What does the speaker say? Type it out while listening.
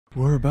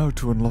We're about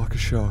to unlock a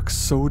shark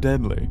so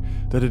deadly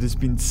that it has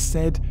been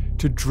said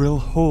to drill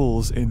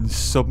holes in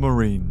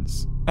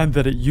submarines, and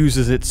that it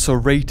uses its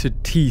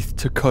serrated teeth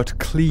to cut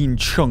clean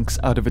chunks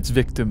out of its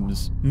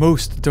victims.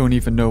 Most don't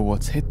even know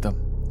what's hit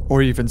them,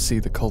 or even see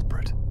the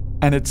culprit.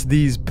 And it's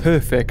these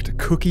perfect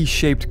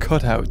cookie-shaped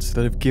cutouts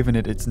that have given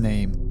it its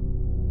name.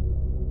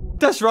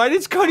 That's right,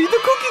 it's Connie the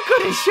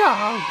Cookiecutter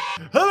Shark!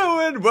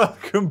 Hello and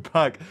welcome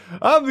back.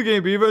 I'm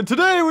TheGamingBeaver, and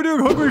today we're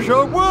doing Hungry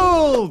Shark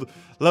World!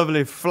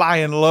 Lovely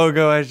flying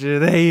logo at you,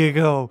 there you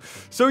go.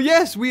 So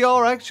yes, we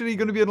are actually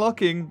going to be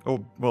unlocking, or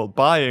well,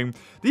 buying,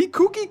 the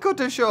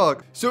Cookiecutter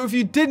Shark. So if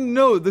you didn't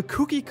know, the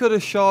Cookiecutter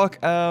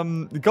Shark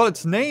got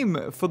its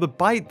name for the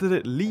bite that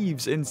it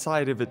leaves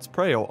inside of its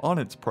prey, or on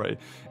its prey,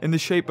 in the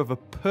shape of a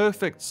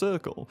perfect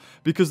circle.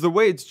 Because the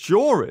way its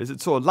jaw is,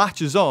 it sort of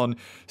latches on,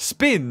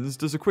 spins,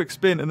 does a quick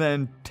spin, and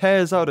then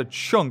tears out a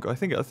chunk. I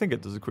think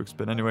it does a quick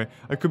spin anyway.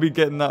 I could be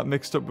getting that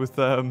mixed up with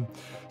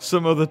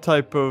some other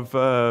type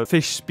of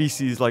fish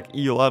species like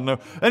eel, I don't know.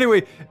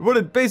 Anyway, what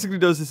it basically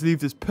does is leave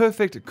this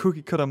perfect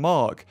cookie cutter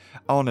mark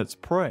on its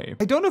prey.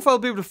 I don't know if I'll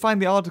be able to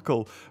find the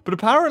article, but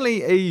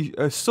apparently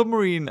a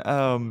submarine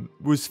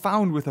was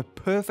found with a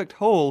perfect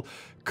hole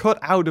cut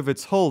out of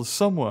its hull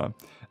somewhere.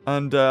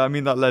 And I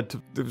mean, that led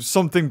to there was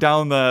something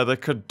down there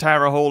that could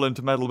tear a hole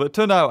into metal. But it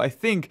turned out, I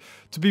think,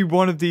 to be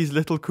one of these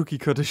little cookie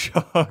cutter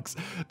sharks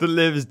that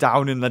lives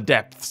down in the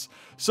depths.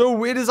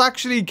 So it has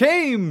actually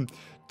came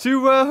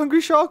to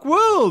Hungry Shark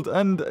World,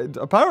 and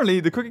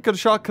apparently the Cookiecutter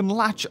Shark can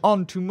latch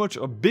on to much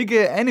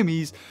bigger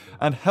enemies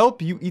and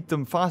help you eat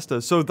them faster.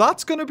 So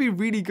that's going to be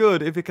really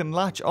good if it can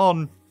latch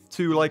on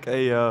to like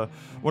a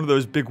one of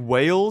those big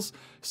whales,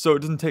 so it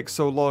doesn't take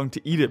so long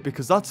to eat it,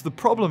 because that's the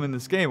problem in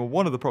this game, or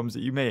one of the problems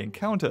that you may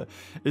encounter,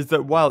 is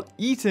that while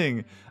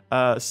eating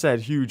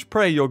said huge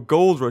prey, your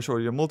gold rush or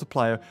your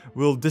multiplier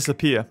will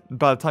disappear. And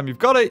by the time you've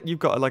got it, you've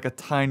got like a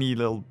tiny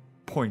little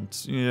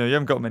points. You know, you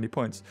haven't got many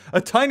points.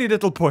 A tiny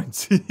little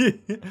points.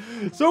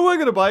 So we're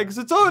gonna buy it because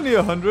it's only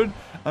 100,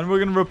 and we're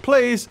gonna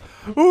replace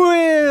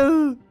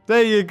Will.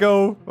 There you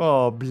go.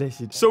 Oh,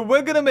 blessed. So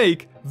we're gonna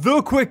make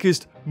the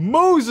quickest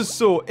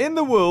mosasaur in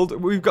the world.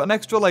 We've got an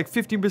extra like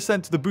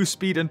 15% to the boost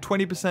speed and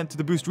 20% to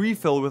the boost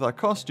refill with our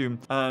costume,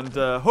 and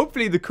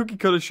hopefully the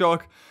Cookiecutter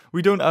Shark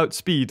we don't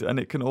outspeed, and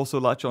it can also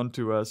latch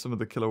onto some of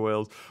the killer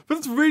whales. But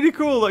it's really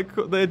cool, like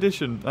the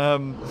addition.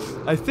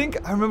 I think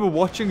I remember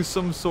watching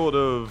some sort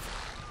of.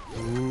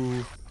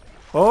 Ooh.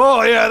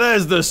 Oh yeah,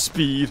 there's the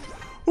speed.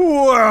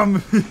 Wham!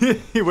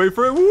 Wait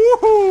for it.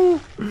 Woohoo!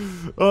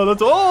 Oh,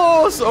 that's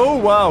awesome! Oh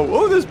wow!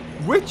 Oh, there's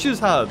witches'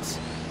 hats.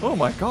 Oh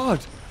my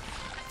god!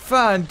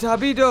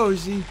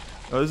 Fantabby-dozy.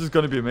 Oh, this is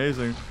gonna be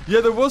amazing.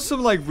 Yeah, there was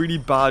some like really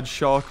bad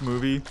shark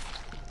movie.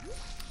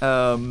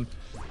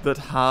 That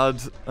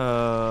had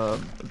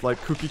like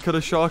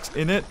Cookiecutter sharks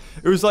in it.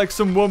 It was like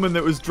some woman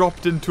that was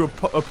dropped into a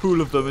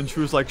pool of them, and she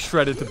was like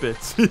shredded to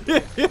bits.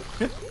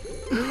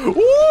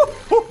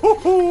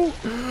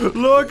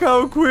 Look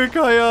how quick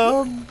I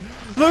am!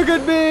 Look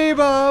at me,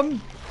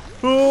 man!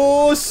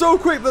 Oh, so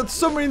quick that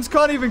submarines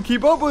can't even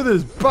keep up with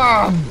us.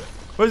 Bam!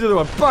 Where's the other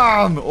one?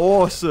 Bam!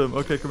 Awesome.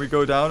 Okay, can we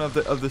go down?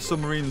 Have the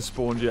submarines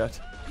spawned yet?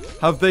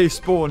 Have they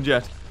spawned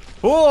yet?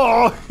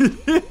 Oh!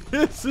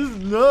 This is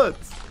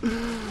nuts!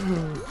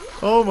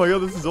 Oh my god,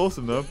 this is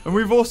awesome though. And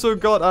we've also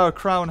got our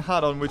crown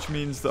hat on, which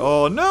means that,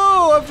 oh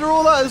no, after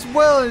all that as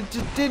well, it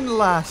just didn't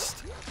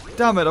last.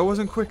 Damn it, I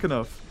wasn't quick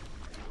enough.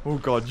 Oh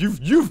god,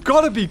 you've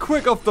got to be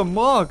quick off the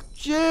mark.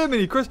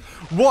 Jiminy Chris.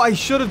 What I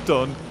should have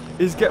done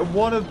is get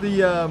one of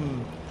the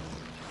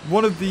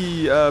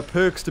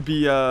perks to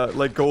be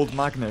like gold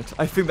magnet.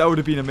 I think that would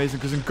have been amazing,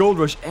 because in Gold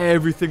Rush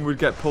everything would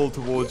get pulled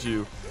towards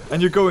you,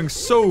 and you're going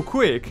so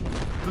quick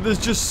that there's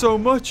just so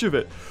much of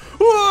it.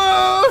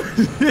 Whoa!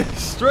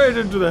 Straight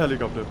into the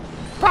helicopter.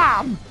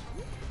 Bam!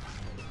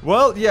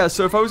 Well, yeah,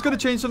 so if I was going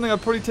to change something,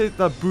 I'd probably take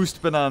that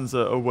boost bonanza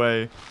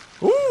away.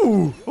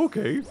 Ooh,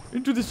 okay.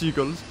 Into the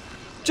seagulls.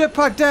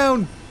 Jetpack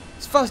down!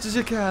 As fast as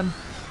you can.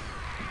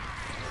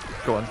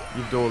 Go on,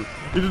 you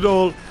did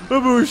all.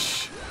 A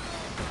bush!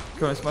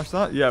 Can I smash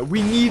that? Yeah,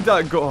 we need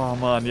that oh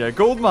man, yeah.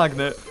 Gold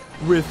magnet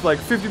with like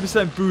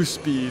 50% boost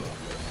speed.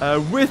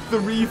 With the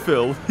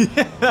refill.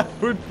 Yeah, that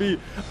would be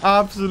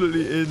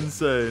absolutely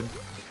insane.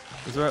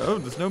 Is there, oh,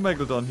 there's no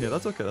Megalodon here.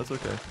 That's okay, that's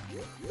okay.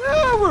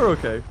 Yeah, we're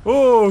okay.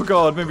 Oh,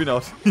 God, maybe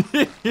not.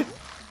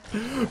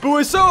 But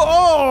we're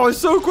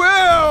so quick.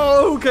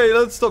 Okay,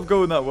 let's stop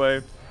going that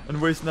way and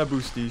wasting our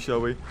boosties,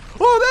 shall we?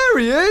 Oh,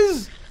 there he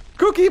is.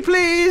 Cookie,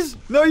 please.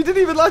 No, you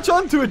didn't even latch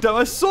onto it, damn.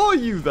 I saw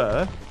you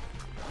there.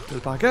 Little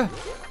bagger.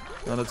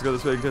 Now let's go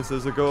this way in case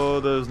there's a go.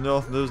 There's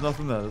nothing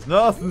there. There's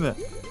nothing there.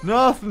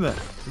 Nothing there.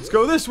 Let's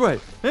go this way.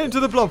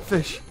 Into the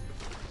blobfish.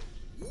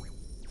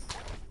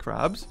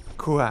 Crabs.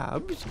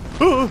 Crabs.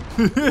 Oh.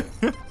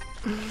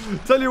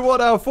 Tell you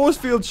what, our force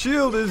field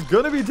shield is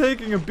gonna be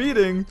taking a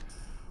beating.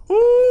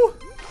 Ooh.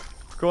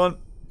 Go on.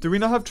 Do we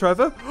not have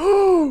Trevor?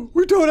 Oh,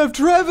 we don't have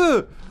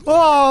Trevor.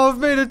 Oh, I've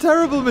made a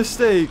terrible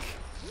mistake.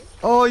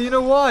 Oh, you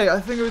know why?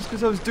 I think it was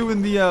because I was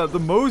doing the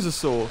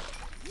mosasaur.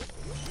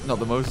 Not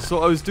the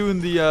mosasaur. I was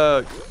doing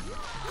the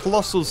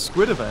colossal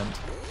squid event.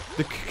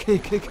 The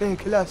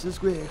colossal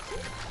squid.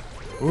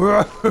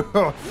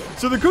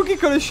 So the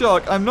Cookiecutter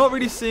Shark, I'm not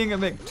really seeing it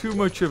make too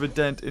much of a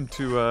dent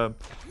into,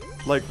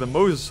 like the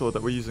mosasaur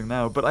that we're using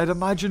now. But I'd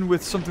imagine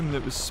with something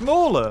that was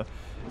smaller,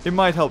 it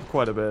might help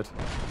quite a bit.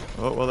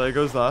 Oh, well, there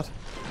goes that.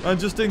 And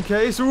just in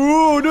case...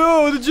 Oh,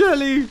 no, the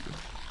jelly!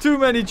 Too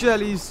many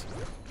jellies.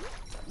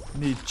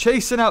 Need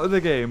chasing out of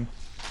the game.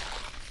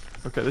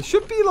 Okay, there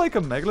should be, like,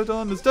 a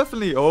megalodon. There's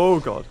definitely... Oh,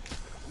 God.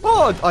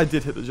 Oh, I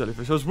did hit the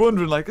jellyfish. I was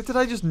wondering, like, did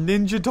I just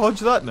ninja dodge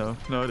that? No.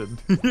 No, I didn't.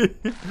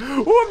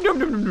 Oh, nom,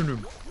 nom, nom, nom,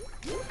 nom.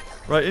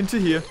 Right, into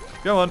here.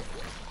 Go on.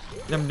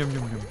 Nom, nom,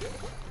 nom, nom.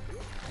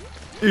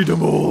 Eat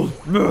them all.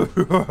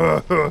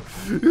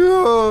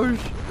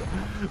 Yes.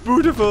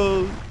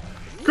 Beautiful.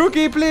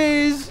 Cookie,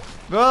 please.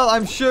 Well,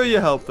 I'm sure you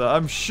helped her.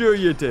 I'm sure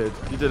you did.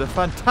 You did a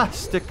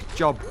fantastic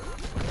job.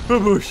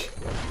 Baboosh.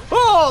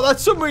 Oh, that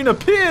submarine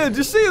appeared.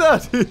 You see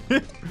that?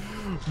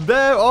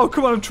 There. Oh,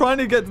 come on. I'm trying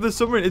to get to the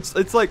submarine.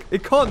 It's like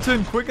it can't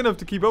turn quick enough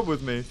to keep up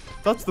with me.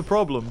 That's the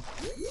problem.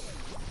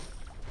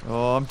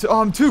 Oh,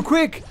 I'm too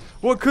quick.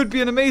 What could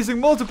be an amazing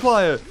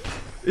multiplier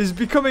is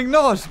becoming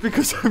not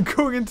because I'm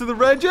going into the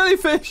red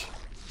jellyfish.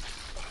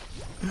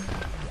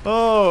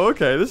 Oh,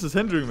 okay. This is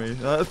hindering me.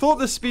 I thought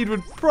the speed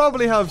would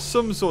probably have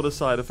some sort of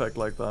side effect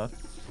like that.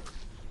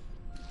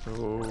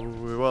 Oh,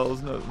 well,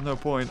 there's no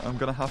point. I'm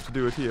going to have to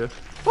do it here.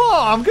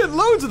 Oh, I'm getting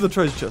loads of the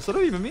treasure chests. I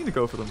don't even mean to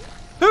go for them.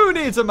 Who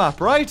needs a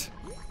map, right?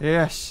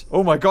 Yes.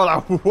 Oh, my God. I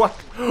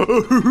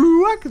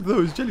whack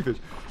those jellyfish.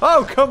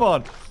 Oh, come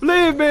on.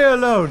 Leave me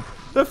alone.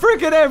 They're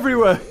freaking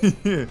everywhere.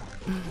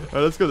 Alright,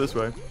 let's go this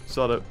way.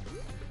 Sod it.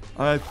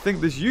 I think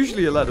there's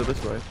usually a ladder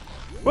this way.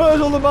 Where's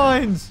all the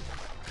mines?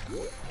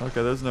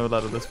 Okay, there's no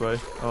ladder this way.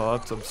 Oh,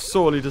 I'm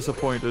sorely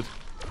disappointed.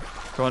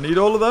 Come on, eat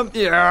all of them.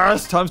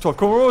 Yes, times 12.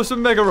 Come on,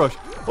 some mega rush.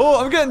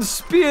 Oh, I'm getting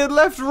speared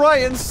left,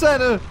 right, and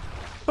center.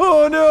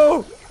 Oh,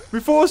 no. My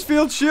force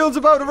field shield's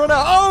about to run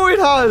out. Oh, it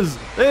has.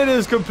 It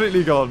is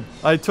completely gone.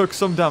 I took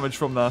some damage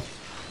from that.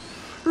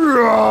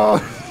 Oh,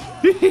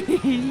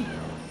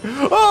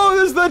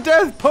 there's the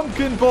death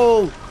pumpkin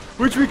ball,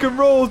 which we can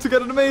roll to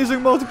get an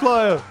amazing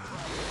multiplier.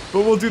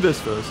 But we'll do this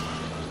first.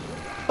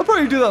 I'll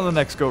probably do that on the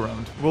next go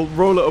round. We'll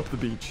roll it up the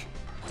beach.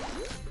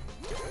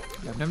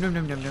 Nom nom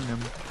nom nom nom nom.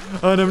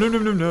 Nom nom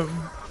nom nom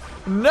nom.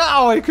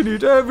 Now I can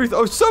eat everything.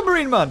 Oh,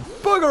 submarine man!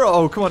 Bugger!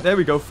 Oh, come on. There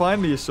we go.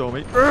 Finally you saw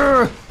me.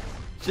 Urgh.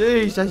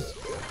 Jesus.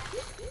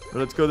 But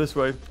let's go this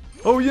way.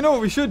 Oh, you know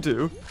what we should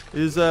do?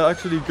 Is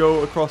actually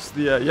go across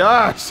the...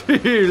 yes!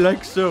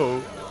 Like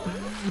so.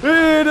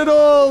 Eat it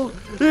all!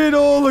 Eat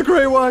all the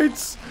grey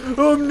whites!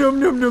 Nom nom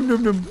nom nom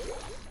nom nom.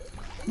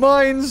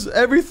 Mines,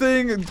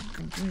 everything,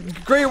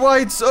 great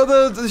whites,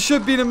 there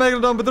should be a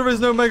megalodon, but there is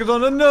no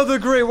megalodon. Another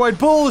great white,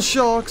 bull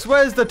sharks.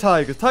 Where's the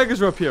tigers?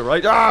 Tigers are up here,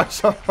 right? Ah,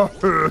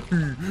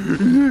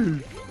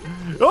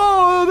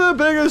 oh, the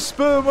biggest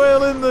sperm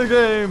whale in the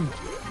game.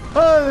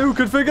 And who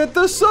could forget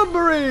the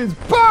submarines?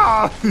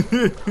 Bah!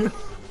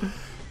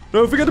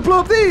 Don't forget to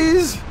blow up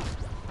these.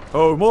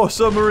 Oh, more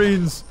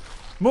submarines.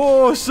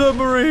 More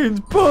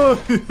submarines.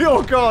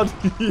 Oh, God.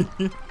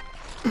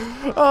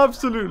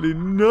 Absolutely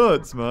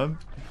nuts, man.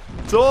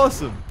 It's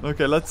awesome.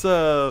 Okay, let's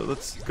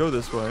go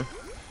this way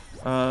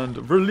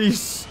and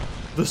release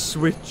the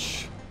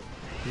switch.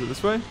 Is it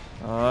this way?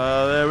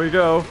 There we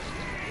go.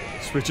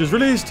 Switch is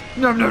released.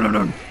 Nom nom nom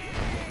nom.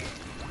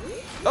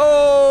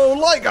 Oh,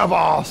 like a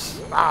boss.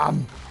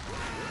 Bam.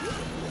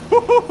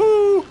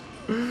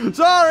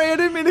 Sorry, I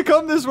didn't mean to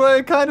come this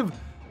way. Kind of.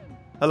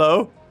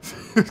 Hello.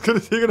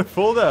 You're gonna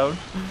fall down.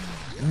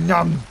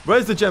 Nom.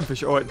 Where's the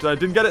gemfish? Oh, I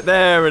didn't get it.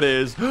 There it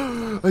is.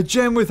 A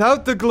gem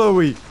without the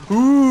glowy.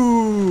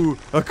 Ooh,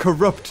 a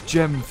corrupt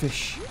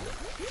gemfish.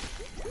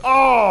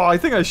 Oh, I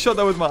think I shot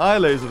that with my eye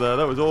laser there.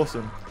 That was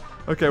awesome.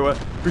 Okay, well,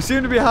 we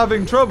seem to be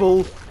having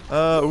trouble.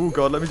 Oh,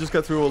 God, let me just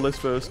get through all this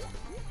first.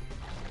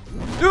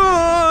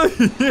 I'm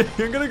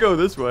going to go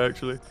this way,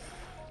 actually.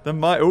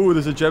 Oh,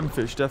 there's a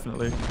gemfish,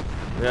 definitely.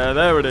 Yeah,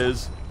 there it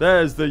is.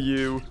 There's the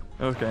U.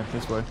 Okay,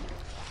 this way.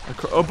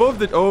 Above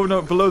the... Oh,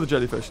 no, below the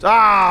jellyfish.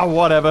 Ah,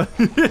 whatever.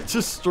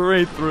 Just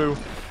straight through.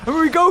 I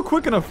mean, we go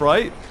quick enough,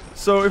 right?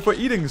 So if we're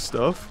eating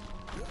stuff...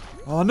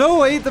 Oh,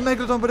 no, I ate the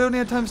megalodon, but I only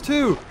had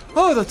 ×2.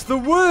 Oh, that's the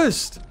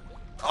worst.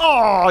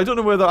 Oh, I don't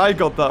know whether I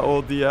got that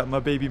or the my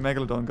baby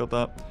megalodon got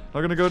that.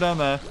 I'm going to go down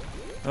there.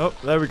 Oh,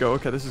 there we go.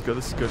 Okay, this is good.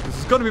 This is good. Because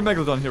there's got to be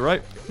megalodon here,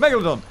 right?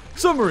 Megalodon.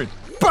 Submarine.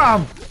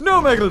 Bam!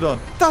 No megalodon.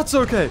 That's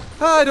okay.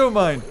 I don't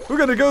mind. We're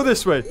going to go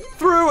this way.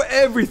 Through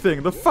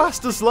everything. The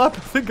fastest lap.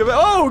 Think of it.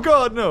 Oh,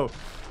 God, no.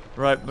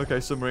 Right. Okay,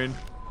 submarine.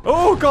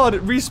 Oh, God,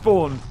 it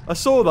respawned. I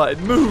saw that. It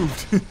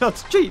moved.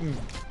 That's cheating.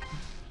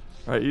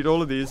 All right, eat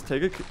all of these.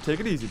 Take it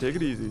easy. Take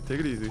it easy. Take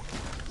it easy.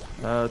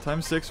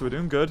 ×6. We're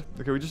doing good.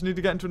 Okay, we just need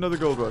to get into another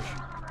gold rush.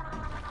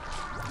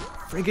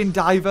 Friggin'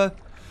 diver.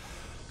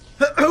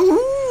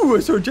 Ooh, I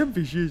saw a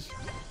gemfish. Yes.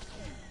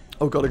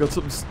 Oh, God, I got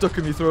something stuck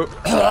in my throat.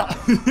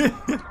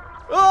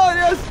 Oh,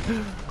 yes.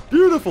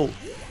 Beautiful.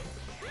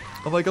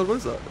 Oh, my God, what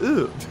is that?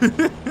 Ew.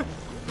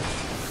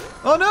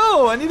 Oh,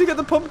 no. I need to get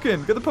the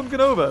pumpkin. Get the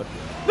pumpkin over.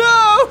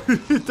 No.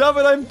 No! Damn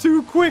it, I'm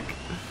too quick.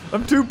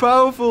 I'm too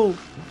powerful.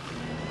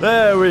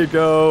 There we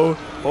go.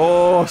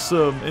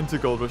 Awesome. Into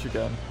Gold Rush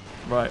again.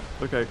 Right.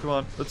 Okay, come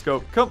on. Let's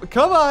go.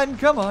 Come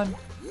on.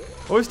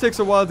 Always takes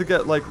a while to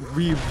get, like,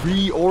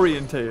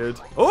 reorientated.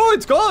 Oh,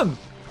 it's gone.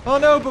 Oh,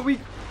 no,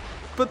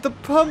 but the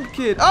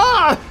pumpkin.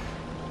 Ah!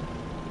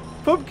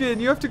 Pumpkin,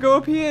 you have to go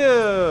up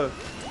here.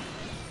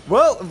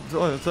 Well,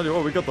 I'll tell you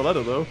what, we got the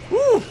ladder, though.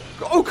 Ooh!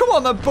 Oh, come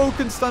on, that bow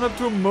can stand up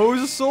to a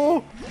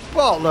mosasaur?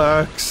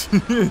 Bollocks!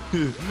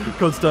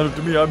 Can't stand up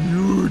to me, I'm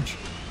huge.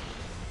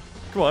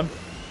 Come on.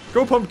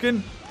 Go,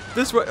 pumpkin.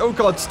 This way. Oh,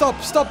 God,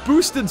 stop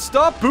boosting.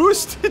 Stop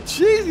boosting.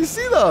 Jeez, you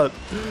see that?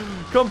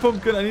 Come,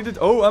 pumpkin, I need it.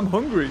 Oh, I'm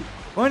hungry.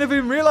 Oh, I never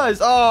even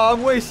realized. Oh,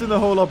 I'm wasting the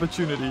whole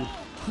opportunity.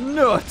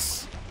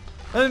 Nuts.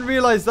 I didn't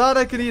realize that.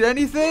 I can eat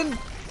anything.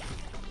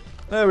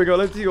 There we go.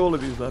 Let's eat all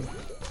of these, then.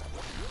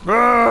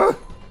 Ah!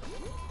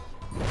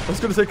 I was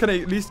going to say, can I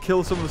at least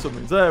kill some of the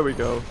submarines? There we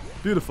go.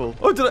 Beautiful.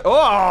 Oh, did I?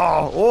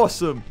 Oh,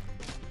 awesome.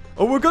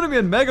 Oh, we're going to be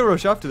in Mega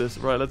Rush after this.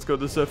 Right, let's go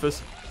to the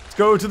surface. Let's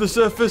go to the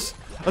surface.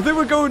 I think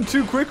we're going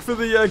too quick for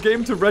the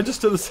game to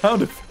register the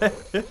sound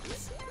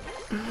effects.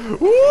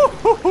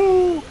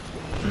 Woo-hoo-hoo!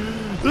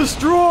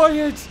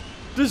 Destroy it!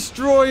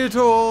 Destroy it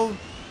all!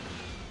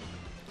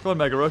 Come on,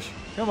 Mega Rush.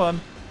 Come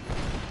on.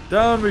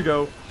 Down we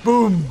go.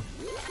 Boom!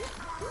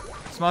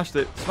 Smashed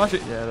it. Smash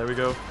it. Yeah, there we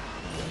go.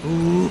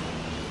 Ooh.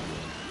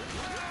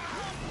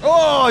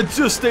 Oh, I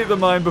just ate the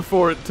mine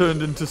before it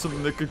turned into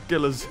something that could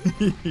kill us.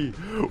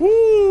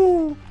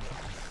 Woo!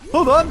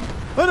 Hold on.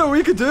 I know what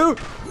we could do.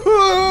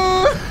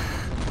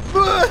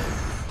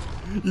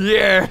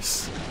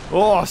 Yes!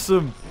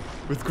 Awesome!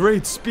 With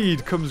great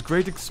speed comes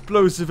great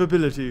explosive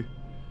ability.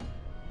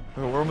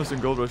 Oh, we're almost in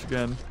Gold Rush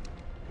again.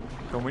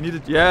 Come on, we need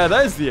it. Yeah,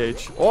 there's the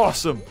H.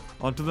 Awesome!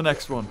 On to the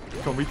next one.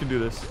 Come on, we can do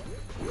this.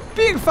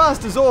 Being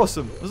fast is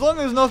awesome, as long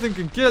as nothing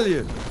can kill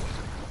you.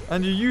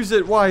 And you use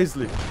it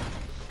wisely.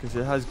 Because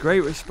it has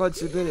great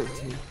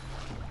responsibility.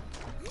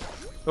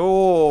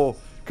 Oh,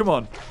 come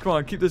on. Come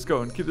on, keep this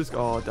going. Keep this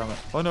going. Oh, damn it.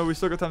 Oh, no, we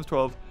still got times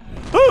 12.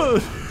 Oh,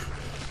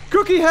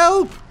 Cookie,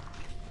 help!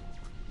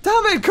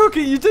 Damn it,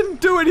 Cookie, you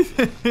didn't do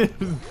anything.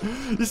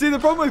 You see, the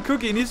problem with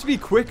Cookie, it needs to be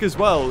quick as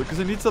well, because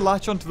it needs to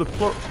latch onto the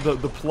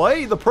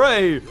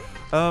prey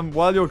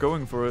while you're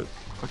going for it.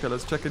 Okay,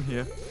 let's check in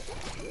here.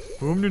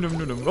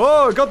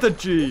 Oh, I got the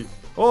G.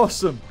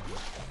 Awesome.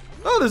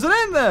 Oh, there's an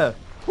N there.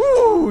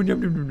 Woo!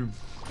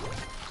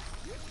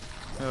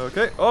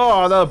 Okay.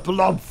 Oh, the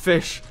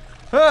blobfish.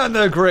 And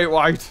the great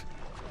white.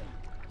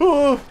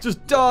 Oh,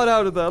 just dart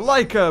out of there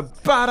like a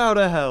bat out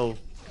of hell.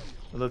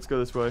 Well, let's go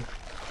this way.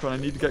 I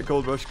need to get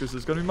Gold Rush because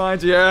there's going to be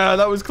mines. Yeah,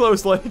 that was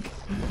close, like.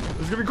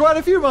 There's going to be quite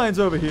a few mines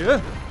over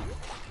here.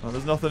 Oh,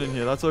 there's nothing in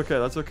here. That's okay.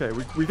 That's okay.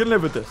 We can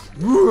live with this.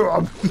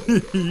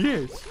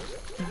 Yes.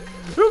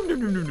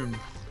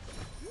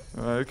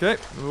 Okay.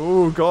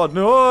 Oh, God.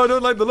 No, I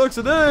don't like the looks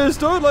of this.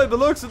 Don't like the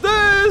looks of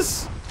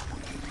this.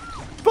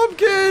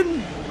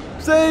 Pumpkin.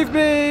 Save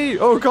me.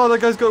 Oh, God, that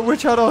guy's got a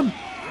witch hat on.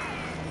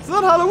 It's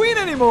not Halloween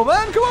anymore,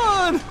 man. Come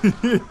on.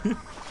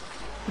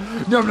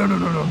 No.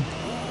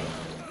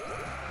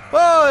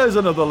 Oh, there's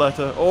another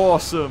letter.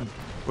 Awesome.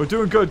 We're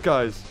doing good,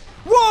 guys.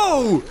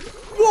 Whoa!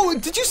 Whoa,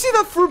 did you see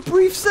that for a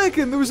brief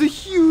second? There was a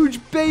huge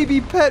baby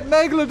pet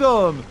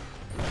megalodon.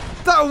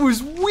 That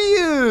was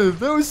weird.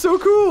 That was so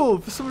cool.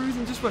 For some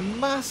reason, it just went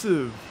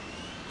massive.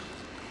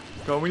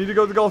 Come on, we need to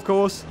go to the golf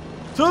course.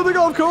 To the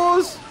golf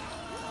course!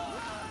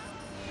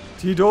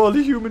 Teach all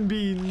the human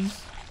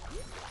beings.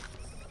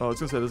 Oh, I was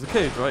going to say, there's a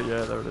cage, right?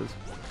 Yeah, there it is.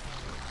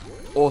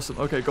 Awesome.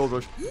 Okay, Gold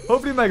Rush.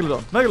 Hopefully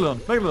Megalodon.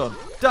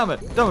 Damn it,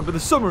 but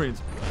there's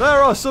submarines.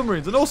 There are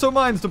submarines and also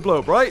mines to blow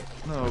up, right?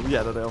 Oh,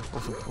 yeah, there they are.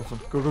 Awesome.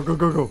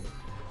 Go.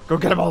 Go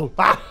get them all.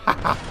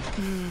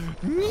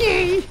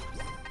 Yay!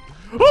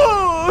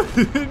 Oh,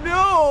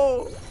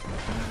 no.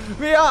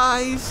 My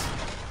eyes.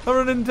 I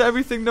run into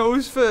everything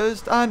nose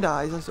first and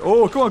eyes.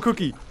 Oh, come on,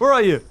 Cookie. Where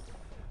are you?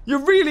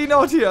 You're really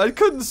not here. I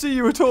couldn't see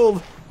you at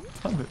all.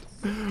 Damn it.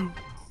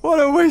 What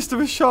a waste of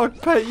a shark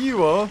pet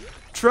you are.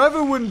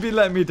 Trevor wouldn't be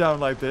letting me down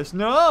like this.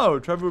 No,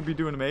 Trevor would be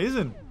doing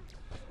amazing.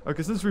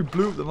 Okay, since we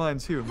blew up the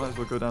mines here, we might as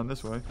well go down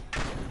this way.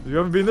 You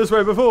haven't been this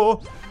way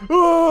before.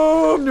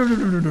 Oh,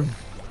 no.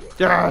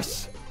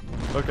 Yes.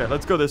 Okay,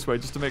 let's go this way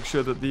just to make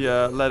sure that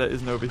the letter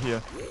isn't over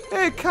here.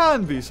 It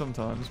can be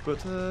sometimes,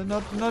 but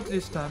not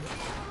this time.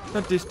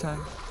 Not this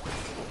time.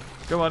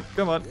 Come on.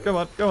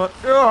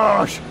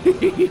 Gosh.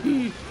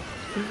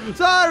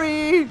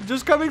 Sorry.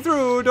 Just coming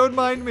through. Don't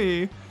mind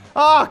me.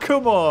 Ah,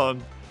 come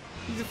on.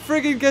 He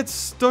friggin' gets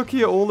stuck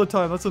here all the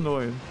time. That's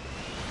annoying.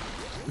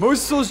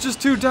 Mosasaur's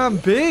just too damn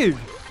big.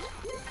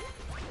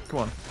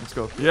 Come on, let's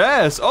go.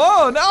 Yes.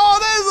 Oh, no,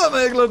 there's a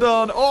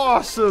Megalodon.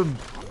 Awesome.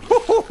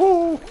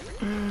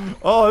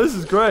 Oh, this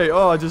is great.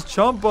 Oh, just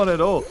chomp on it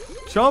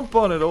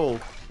all.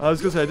 I was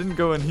gonna say, I didn't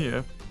go in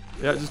here.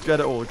 Yeah, just get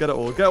it all. Get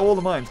all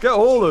the mines. Get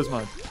all those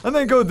mines. And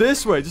then go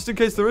this way, just in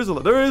case there is a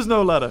ladder. There is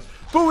no ladder.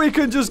 But we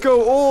can just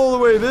go all the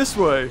way this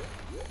way.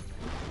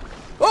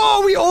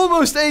 Oh, we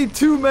almost ate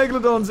 2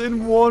 Megalodons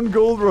in one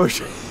Gold Rush.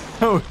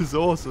 That was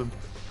awesome.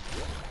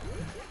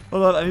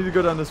 Hold on, I need to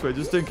go down this way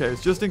just in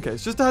case. Just in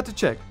case. Just had to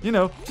check. You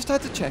know, just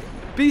had to check.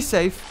 Be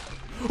safe.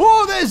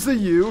 Oh, there's the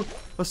U.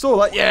 I saw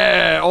that.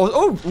 Yeah.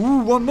 Oh, ooh,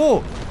 one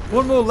more.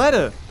 One more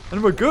letter.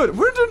 And we're good.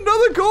 We're into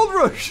another gold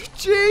rush.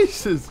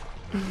 Jesus.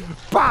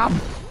 Bam.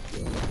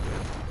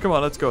 Come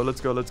on, let's go.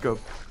 Let's go. Let's go.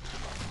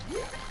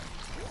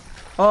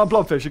 Oh,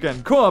 blobfish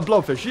again. Come on,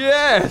 blobfish.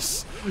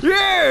 Yes.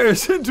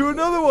 Yes. Into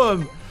another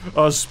one.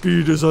 Our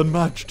speed is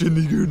unmatched in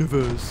the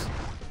universe.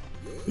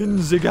 In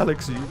the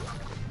galaxy.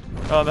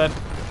 And then.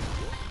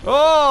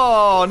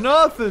 Oh,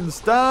 nothing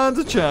stands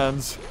a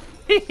chance.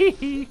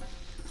 Eat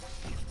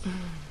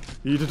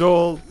it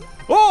all.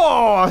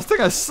 Oh, I think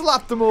I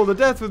slapped them all to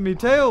death with me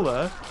tail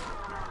there.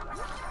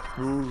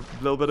 Ooh,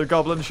 a little bit of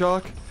goblin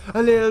shark.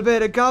 A little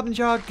bit of goblin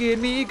shark, give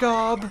me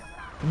gob.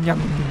 Yum.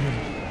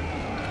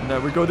 Now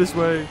we go this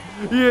way.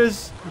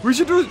 Yes, we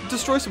should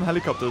destroy some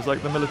helicopters,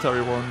 like the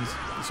military ones.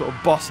 The sort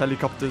of boss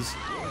helicopters.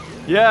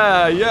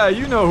 Yeah,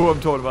 you know who I'm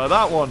talking about.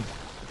 That one.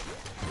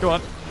 Come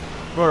on.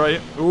 Where are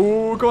you?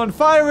 Ooh, go on,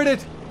 fire at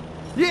it.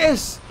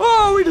 Yes.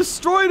 Oh, we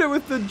destroyed it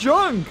with the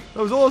junk.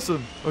 That was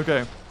awesome.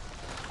 Okay.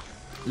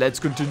 Let's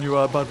continue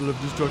our battle of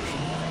destruction.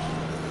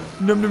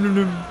 Num num num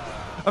num.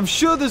 I'm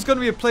sure there's gonna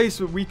be a place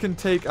where we can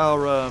take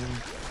our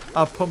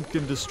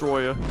pumpkin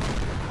destroyer.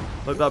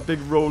 Like that big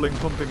rolling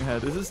pumping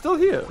head. Is it still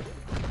here?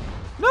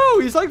 No,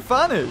 he's like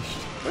vanished.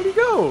 Where'd he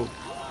go?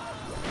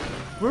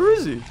 Where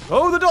is he?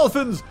 Oh, the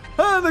dolphins!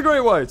 And the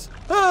great whites!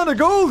 And a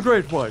gold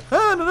great white!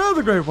 And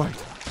another great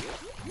white!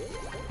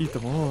 Eat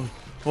them all.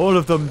 All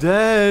of them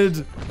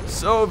dead.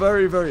 So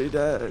very, very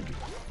dead.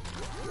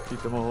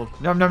 Eat them all.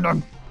 Num num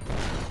num.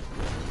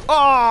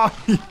 Ah!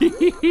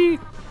 Oh!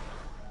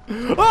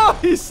 Oh,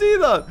 you see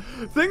that?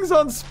 Things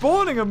aren't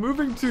spawning. I'm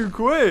moving too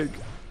quick.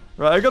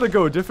 Right, I gotta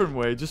go a different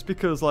way just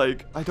because,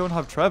 like, I don't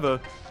have Trevor.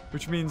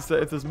 Which means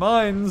that if there's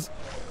mines,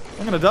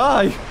 I'm gonna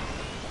die.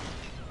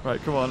 Right,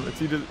 come on.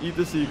 Let's eat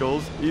the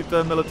seagulls. Eat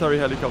the military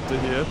helicopter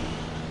here.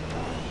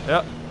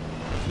 Yeah.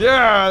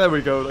 Yeah, there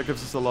we go. That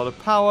gives us a lot of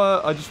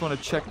power. I just want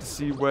to check to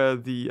see where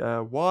the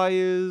Y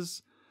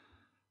is.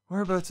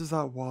 Whereabouts is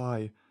that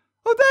Y?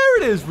 Oh, there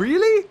it is.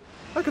 Really?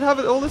 I could have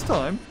it all this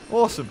time.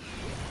 Awesome.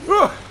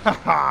 Oh,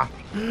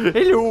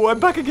 hello, I'm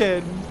back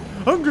again.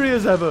 Hungry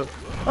as ever.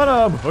 And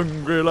I'm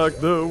hungry like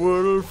the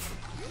wolf.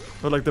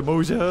 Or like the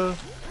Moser.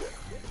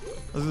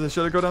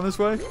 Should I go down this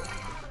way?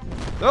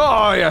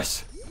 Oh,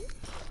 yes.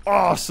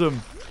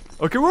 Awesome.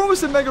 Okay, we're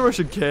almost in Mega Rush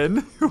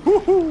again.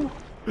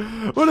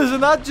 Well,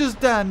 isn't that just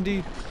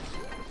dandy?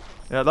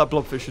 Yeah, that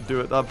blobfish should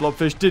do it. That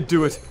blobfish did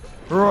do it.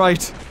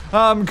 Right.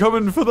 I'm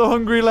coming for the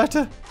hungry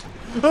letter.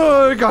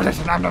 Oh, got it.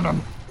 Nom, nom,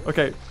 nom.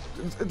 Okay.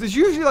 There's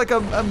usually like a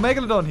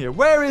megalodon here.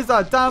 Where is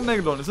that damn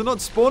megalodon? Is it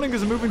not spawning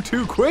because it's moving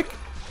too quick?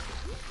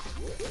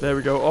 There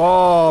we go.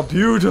 Oh,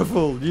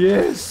 beautiful.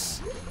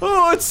 Yes.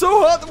 Oh, it's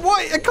so hot.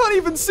 Why? I can't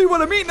even see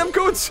what I'm eating. I'm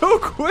going so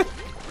quick.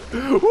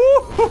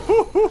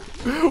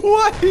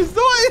 What is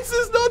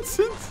this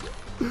nonsense?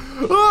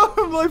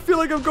 Oh, I feel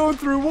like I'm going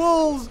through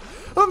walls.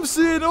 I'm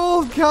seeing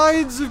all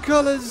kinds of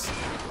colors.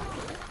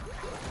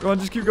 Come on,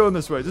 just keep going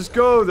this way. Just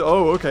go.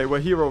 Oh, okay. We're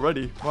here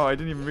already. Wow, I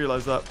didn't even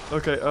realize that.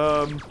 Okay,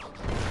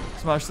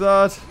 smash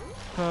that.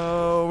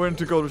 Oh, we're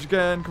into gold rush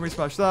again. Can we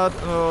smash that?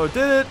 Oh,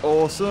 did it.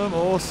 Awesome,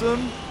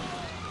 awesome.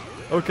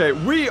 Okay,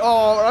 we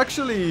are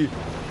actually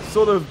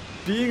sort of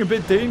being a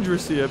bit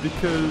dangerous here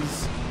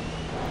because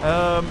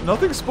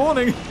nothing's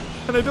spawning.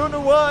 And I don't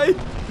know why.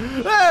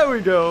 There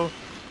we go.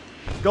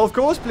 Golf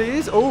course,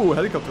 please. Oh,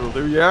 helicopter will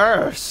do.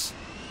 Yes.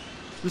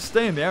 Just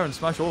stay in the air and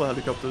smash all the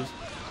helicopters.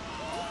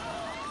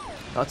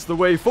 That's the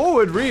way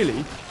forward,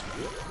 really.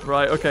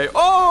 Right, okay.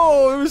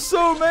 Oh, there was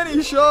so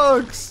many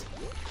sharks.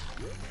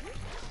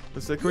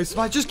 Let's say, can we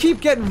smash? Just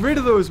keep getting rid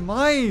of those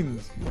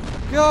mines.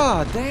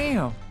 God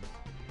damn.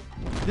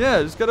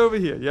 Yeah, just get over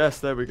here. Yes,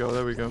 there we go.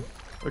 There we go.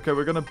 Okay,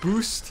 we're going to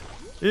boost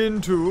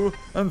into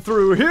and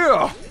through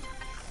here.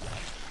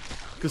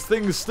 Because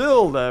things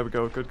still... There we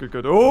go. Good, good,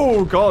 good.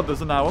 Oh, God,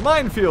 there's now a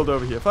minefield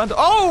over here.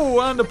 Oh,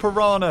 and a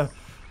piranha.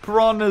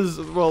 Piranhas,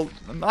 well,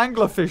 an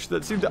anglerfish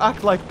that seem to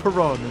act like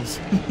piranhas.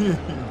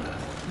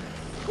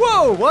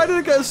 Whoa, why did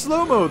it get a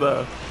slow-mo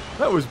there?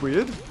 That was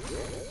weird.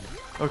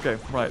 Okay,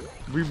 right.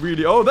 We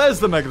really... Oh, there's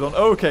the megalodon.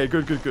 Okay,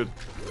 good, good, good.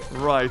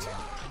 Right.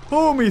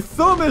 Oh, me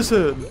thumb is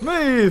hurting.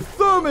 Me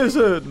thumb is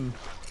hurting.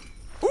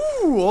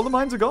 Ooh, all the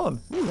mines are gone.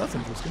 Ooh, that's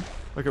interesting.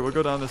 Okay, we'll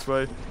go down this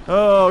way.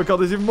 Oh, God,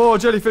 there's even more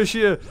jellyfish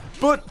here.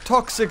 But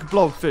toxic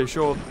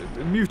blobfish or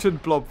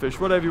mutant blobfish,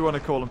 whatever you want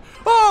to call them.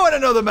 Oh, and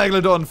another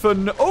megalodon for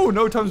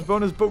no times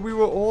bonus, but we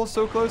were all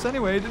so close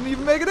anyway. It didn't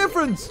even make a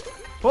difference.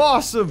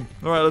 Awesome.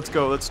 All right, let's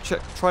go. Let's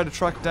try to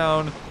track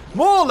down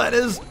more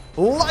letters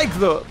like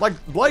ho,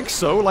 like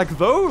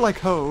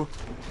ho.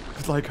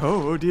 Like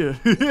ho, oh dear.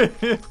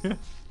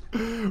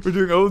 We're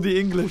doing all the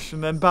English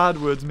and then bad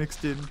words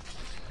mixed in.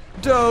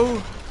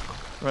 Dough.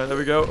 Right, there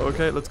we go.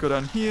 Okay, let's go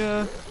down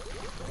here.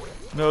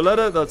 No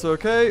letter, that's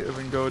okay. We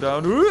can go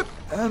down, whoop,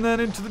 and then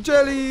into the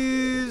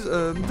jellies,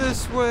 and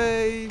this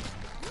way.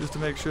 Just to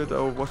make sure that,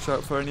 oh, watch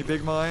out for any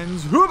big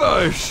mines.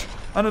 Whoosh!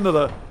 And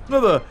another.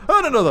 Another.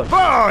 And another.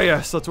 Oh,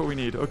 yes. That's what we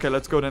need. Okay,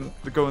 let's go then.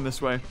 Go in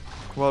this way.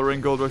 While we're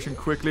in gold rushing,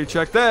 quickly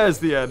check. There's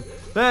the end.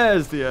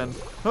 There's the end.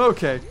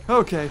 Okay.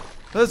 Okay.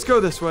 Let's go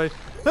this way.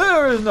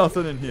 There is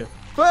nothing in here.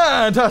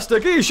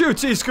 Fantastic. He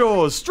shoots. He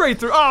scores. Straight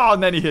through. Oh,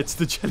 and then he hits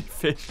the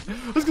jellyfish.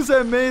 I was going to say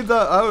I made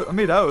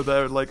out of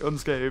there, like,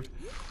 unscathed.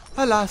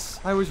 Alas,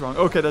 I was wrong.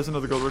 Okay, there's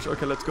another gold rush.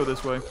 Okay, let's go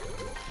this way.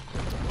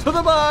 To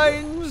the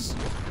mines!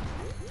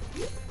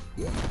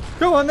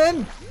 Go on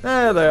then.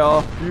 There they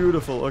are.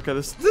 Beautiful. Okay,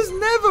 there's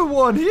never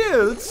one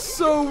here. It's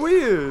so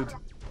weird.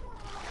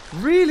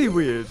 Really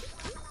weird.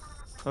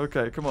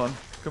 Okay, come on.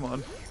 Come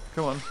on.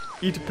 Come on.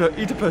 Eat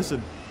a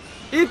person.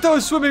 Eat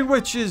those swimming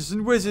witches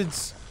and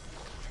wizards.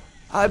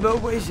 I'm a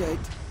wizard.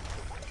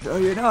 No,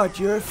 you're not.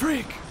 You're a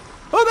freak.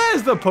 Oh,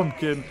 there's the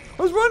pumpkin.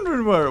 I was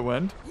wondering where it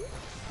went.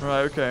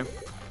 Right, okay.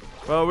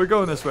 Well, we're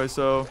going this way,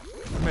 so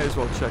we may as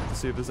well check to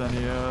see if there's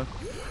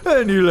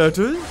any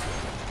letters.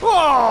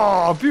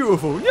 Oh,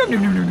 beautiful. Yum,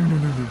 yum, yum, yum,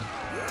 yum, yum.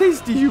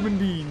 Tasty human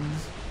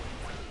beings.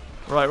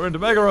 Right, we're into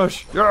Mega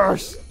Rush.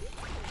 Yes.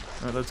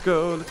 Alright, let's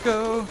go. Let's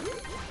go.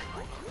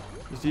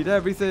 Just eat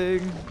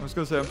everything. I was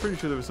going to say, I'm pretty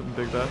sure there was something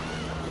big there.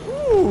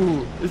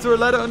 Ooh. Is there a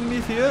letter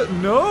underneath here?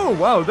 No.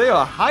 Wow, they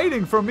are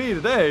hiding from me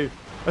today.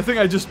 I think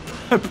I just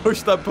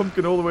pushed that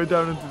pumpkin all the way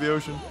down into the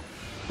ocean.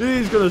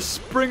 He's going to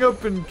spring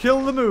up and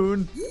kill the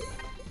moon.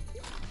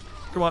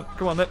 Come on.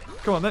 Come on then.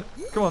 Come on then.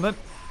 Come on then.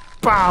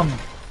 Bam.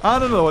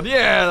 And another one.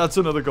 Yeah, that's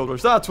another gold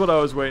rush. That's what I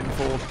was waiting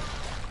for.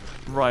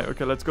 Right,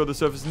 okay, let's go to the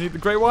surface and eat the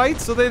great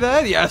whites. Are they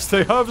there? Yes,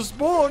 they have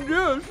spawned,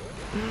 yes.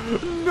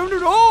 No, no,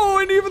 no. Oh,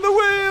 and even the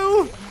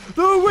whale.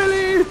 The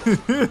willy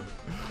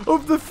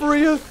of the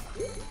freeth.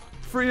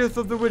 Freeth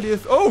of the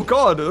willieth. Oh,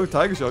 God. Oh,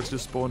 tiger sharks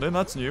just spawned in.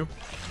 That's new.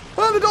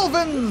 And the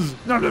dolphins.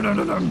 No, no, no,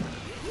 no, no.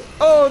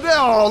 Oh, they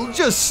all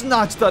just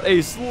snatched that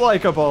ace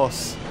like a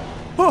boss.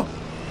 Oh,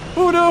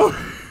 oh no.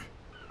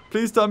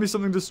 Please tell me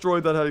something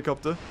destroyed that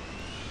helicopter.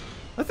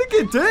 I think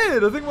it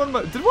did. I think did one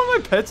of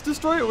my pets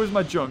destroy it, or was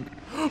my junk?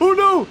 Oh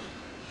no!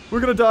 We're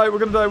gonna die. We're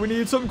gonna die. We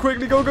need something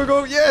quickly. Go, go,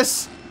 go.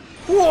 Yes!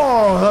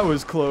 Whoa! That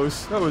was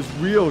close. That was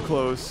real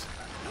close.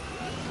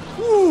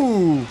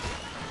 Ooh!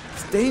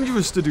 It's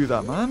dangerous to do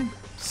that, man.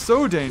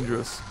 So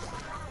dangerous.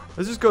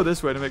 Let's just go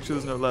this way to make sure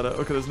there's no letter.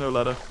 Okay, there's no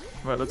letter.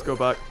 Right, let's go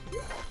back.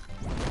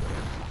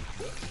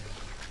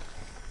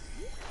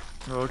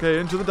 Okay,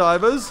 into the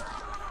divers.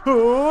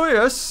 Oh,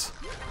 yes.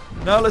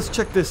 Now let's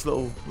check this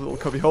little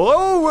cubby hole.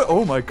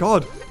 Oh my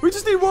God. We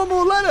just need one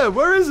more letter.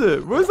 Where is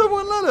it? Where's that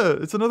one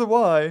letter? It's another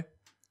Y.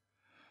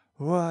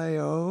 Y,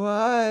 oh,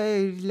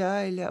 Y,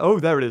 la, la. Oh,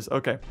 there it is.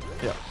 Okay.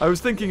 Yeah. I was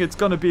thinking it's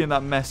going to be in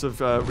that mess of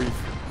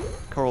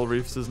coral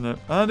reefs, isn't it?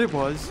 And it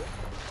was.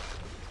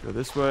 Go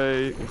this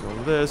way.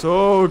 Go this.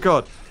 Oh,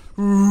 God.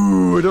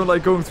 Ooh, I don't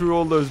like going through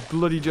all those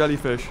bloody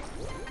jellyfish.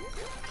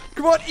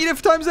 Come on, eat it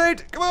for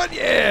 ×8. Come on,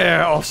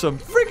 yeah, awesome.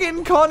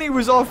 Friggin' Connie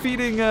was off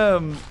eating,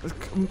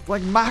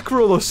 like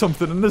mackerel or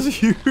something, and there's a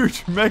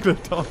huge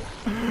megalodon.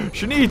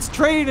 She needs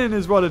training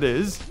is what it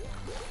is.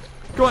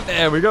 Come on,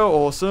 there we go,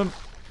 awesome.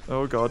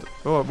 Oh, God.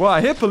 Oh, well, I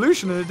hit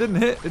pollution and it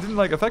didn't,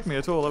 like, affect me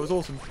at all. That was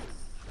awesome.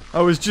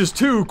 I was just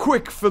too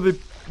quick for the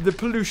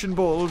pollution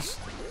balls.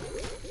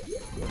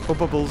 Or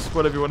bubbles,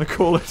 whatever you want to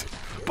call it.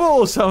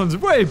 Ball sounds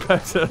way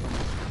better.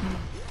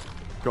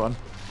 Go on.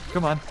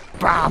 Come on.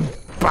 Bam!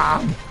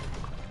 Bam!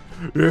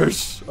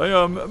 Yes, I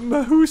am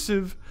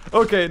mahoosive.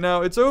 Okay,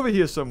 now it's over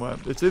here somewhere.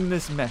 It's in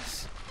this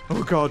mess.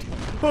 Oh, God.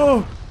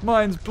 Oh,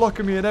 mine's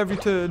blocking me at every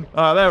turn.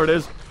 Ah, there it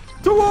is.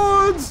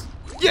 Towards!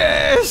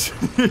 Yes!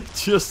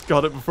 Just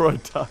got it before I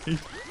died.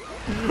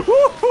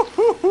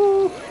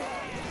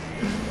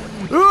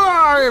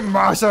 I'm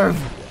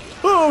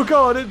massive. Oh,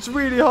 God, it's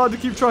really hard to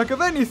keep track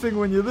of anything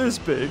when you're this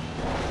big.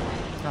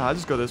 Ah,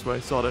 just go this way.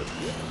 Sod it.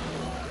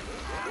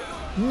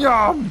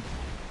 Yum!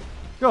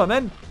 Go on,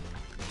 then.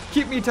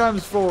 Keep me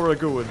 ×4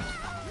 going.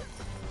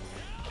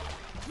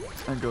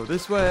 And go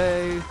this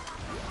way.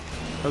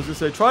 I was going to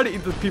say, try to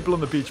eat the people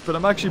on the beach, but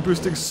I'm actually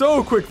boosting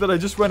so quick that I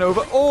just went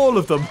over all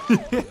of them.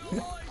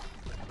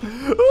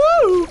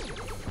 Woo!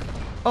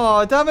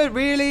 Oh, damn it,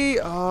 really?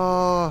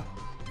 Oh.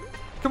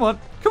 Come on,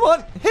 come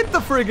on. Hit the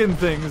friggin'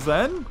 things,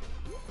 then.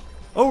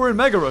 Oh, we're in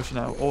Mega Rush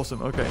now.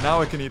 Awesome. Okay, now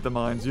I can eat the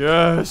mines.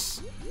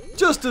 Yes!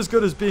 Just as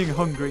good as being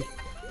hungry.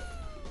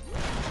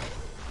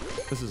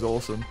 This is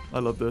awesome. I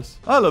love this.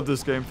 I love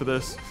this game for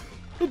this.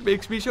 It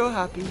makes me so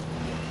happy.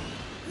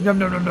 Num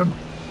num num num.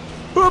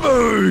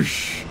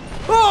 Baboosh!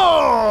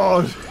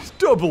 Oh!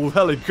 Double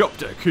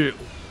helicopter kill.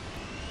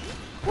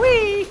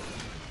 Whee!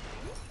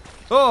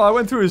 Oh, I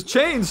went through his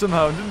chain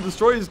somehow and didn't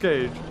destroy his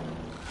cage.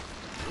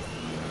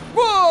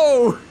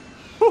 Whoa!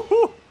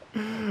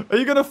 Are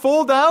you gonna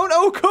fall down?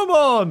 Oh, come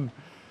on!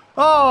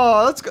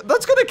 Oh, that's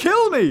gonna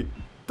kill me.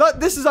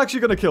 This is actually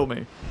gonna kill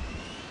me.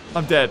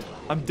 I'm dead.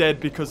 I'm dead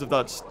because of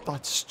that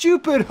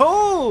stupid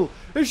hole.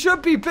 It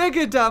should be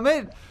bigger, damn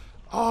it.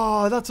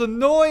 Oh, that's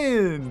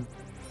annoying.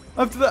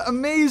 After that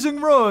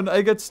amazing run,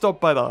 I get stopped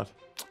by that.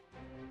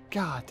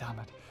 God damn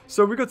it.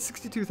 So we got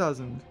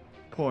 62,000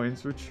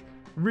 points, which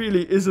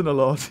really isn't a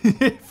lot.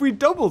 If we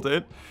doubled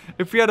it,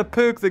 if we had a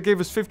perk that gave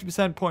us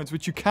 50% points,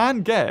 which you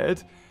can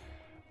get,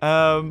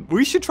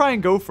 we should try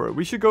and go for it.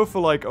 We should go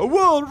for like a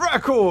world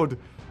record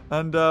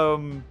and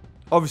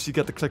obviously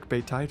get the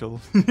clickbait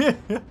title.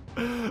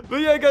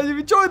 But yeah, guys, if you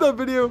enjoyed that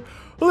video,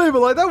 leave a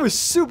like. That was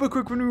super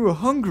quick when we were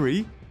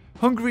hungry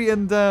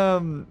and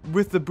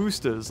with the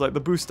boosters, like the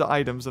booster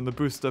items and the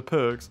booster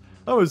perks.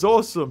 That was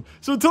awesome.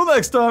 So until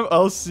next time,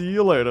 I'll see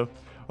you later.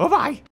 Bye bye.